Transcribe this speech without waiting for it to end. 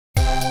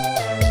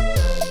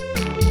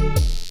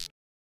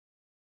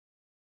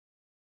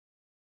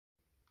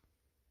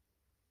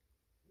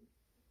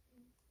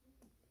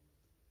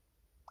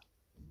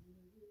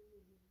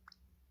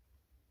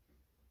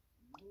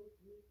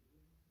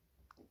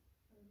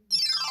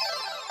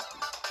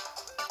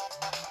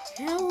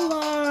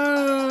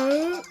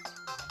Hello!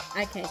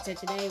 Okay, so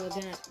today we're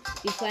gonna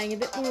be playing a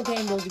bit more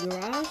Game Builder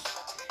Garage.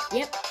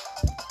 Yep,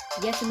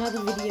 yet another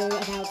video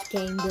about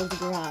Game Builder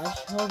Garage.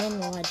 Hold on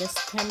while I just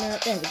camera.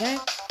 There we go.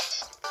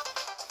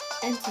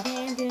 And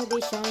today I'm gonna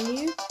be showing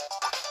you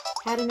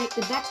how to make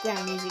the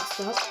background music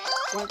stop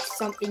once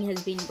something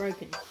has been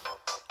broken.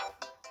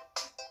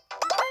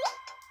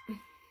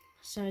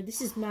 So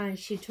this is my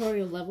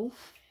tutorial level.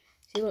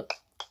 See, look.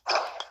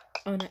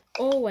 Oh, and I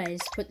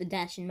always put the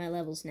dash in my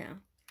levels now.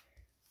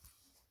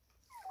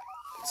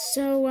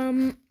 So,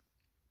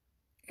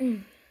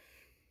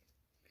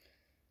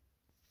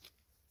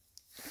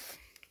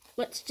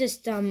 let's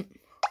just,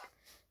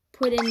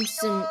 put in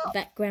some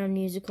background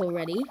music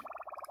already.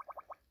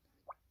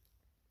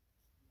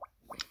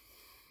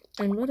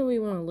 And what do we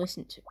want to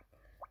listen to?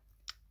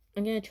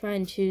 I'm going to try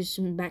and choose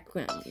some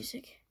background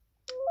music.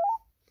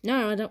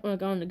 No, I don't want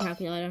to go on the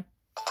calculator.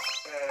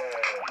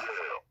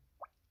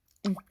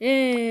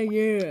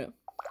 Yeah.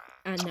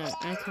 No,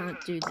 I can't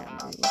do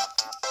that anymore.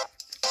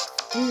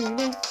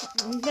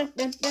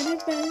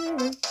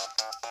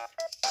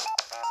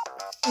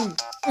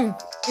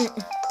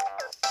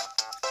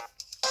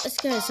 Let's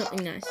go to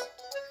something nice.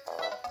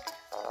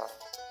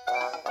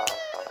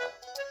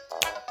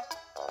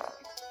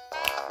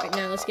 Right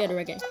now, let's go to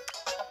reggae.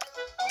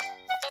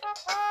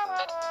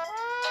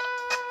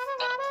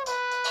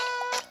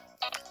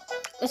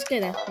 Let's go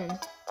there.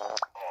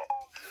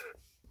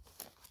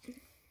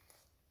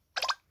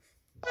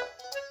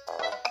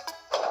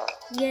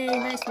 Yay,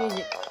 nice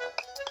music.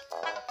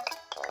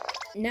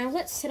 Now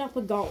let's set up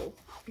a goal.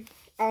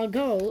 Our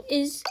goal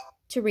is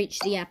to reach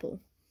the apple.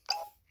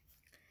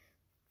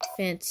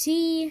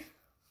 Fancy.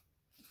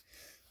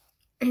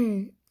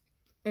 And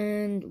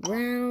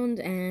round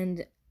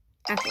and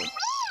apple.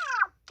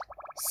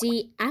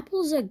 See,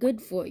 apples are good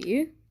for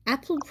you.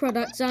 Apple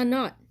products are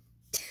not.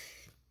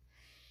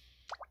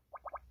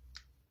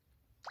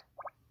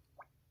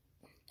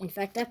 In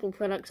fact, Apple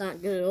products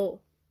aren't good at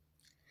all.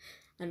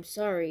 I'm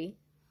sorry,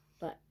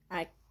 but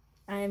I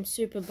am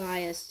super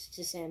biased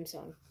to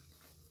Samsung.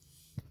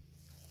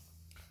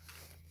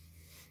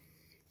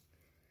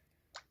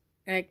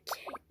 Okay,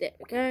 there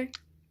we go.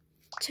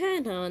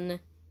 Turn on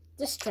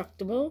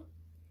destructible,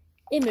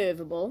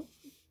 immovable.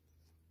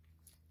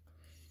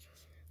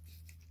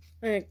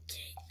 Okay,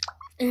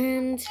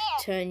 and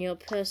turn your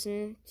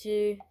person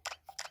to.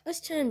 Let's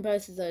turn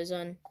both of those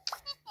on.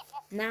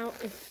 Now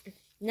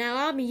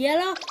I'm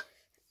yellow.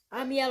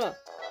 I'm yellow.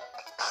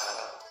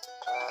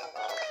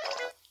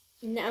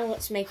 Now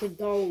let's make a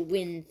goal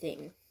win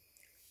thing.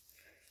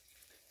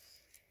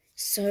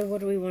 So what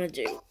do we want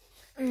to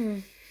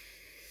do?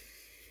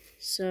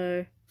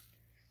 So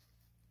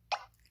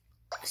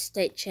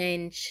state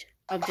change,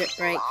 object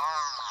break.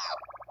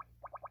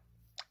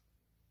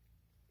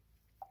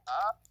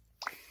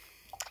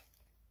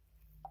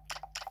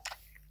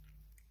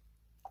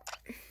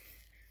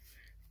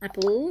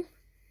 Apple.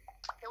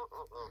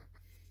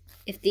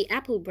 If the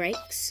apple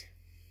breaks,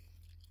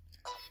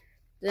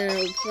 then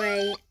it'll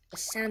play a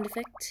sound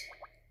effect.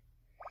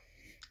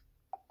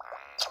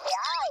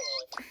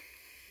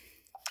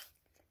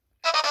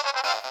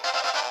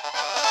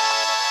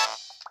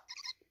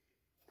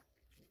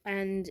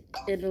 And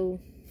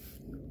it'll.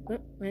 Oh,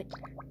 wait.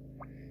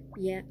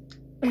 Yeah.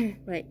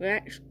 Wait,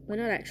 we're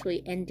not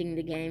actually ending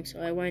the game, so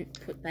I won't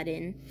put that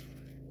in.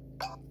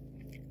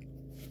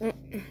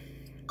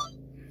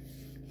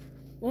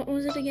 What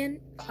was it again?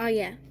 Oh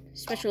yeah,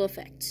 special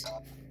effects.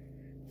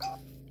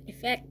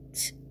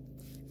 Effect.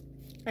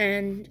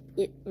 And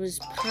it was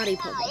Party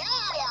Popper.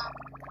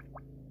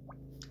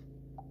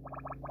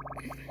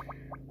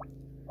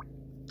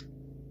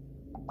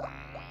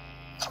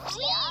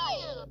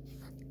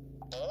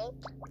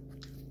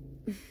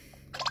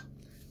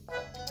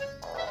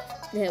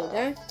 There we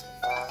go.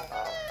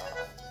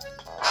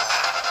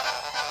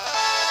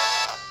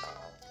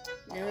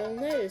 Now you'll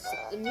notice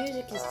that the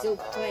music is still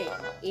playing,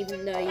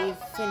 even though you've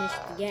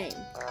finished the game.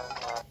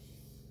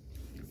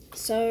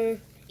 So,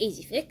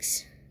 easy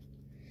fix.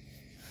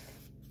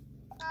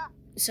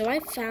 So I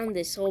found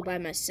this all by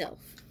myself.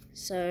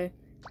 So,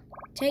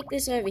 take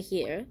this over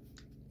here.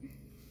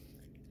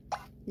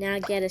 Now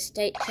get a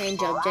state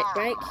change object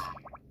break.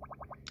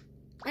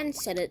 And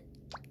set it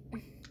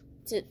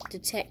to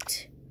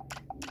detect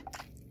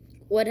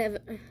whatever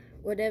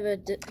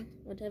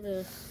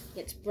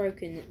gets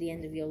broken at the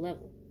end of your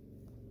level.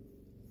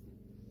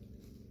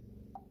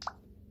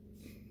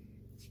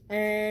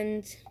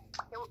 And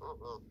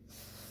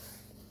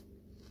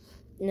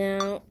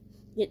now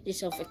get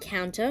yourself a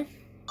counter.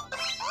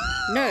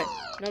 No,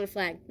 not a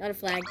flag, not a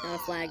flag, not a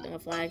flag, not a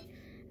flag.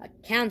 A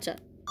counter.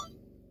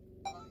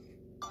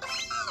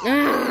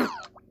 Ah!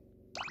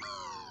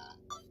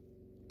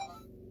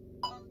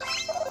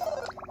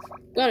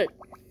 Got it.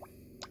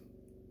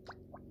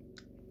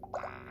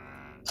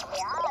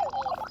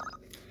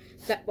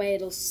 That way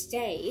it'll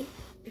stay.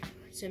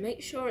 So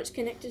make sure it's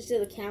connected to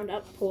the count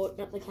up port,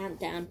 not the count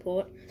down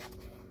port.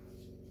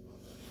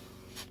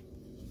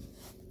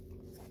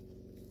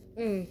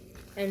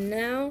 And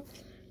now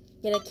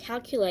get a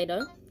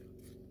calculator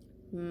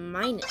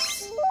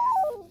minus.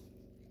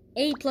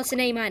 A plus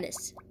and A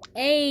minus.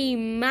 A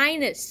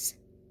minus.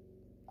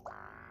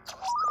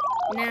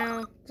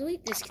 Now,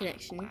 delete this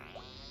connection.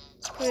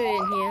 Put it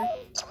in here.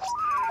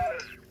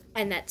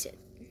 And that's it.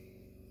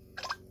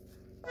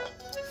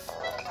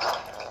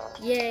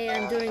 Yay,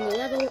 I'm doing the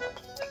level.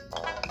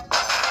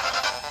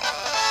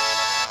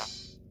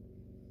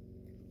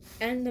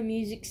 And the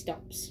music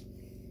stops.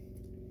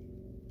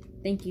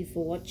 Thank you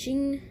for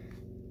watching.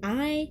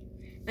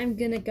 I'm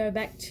gonna go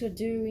back to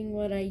doing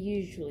what I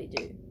usually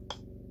do.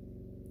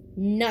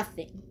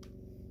 Nothing.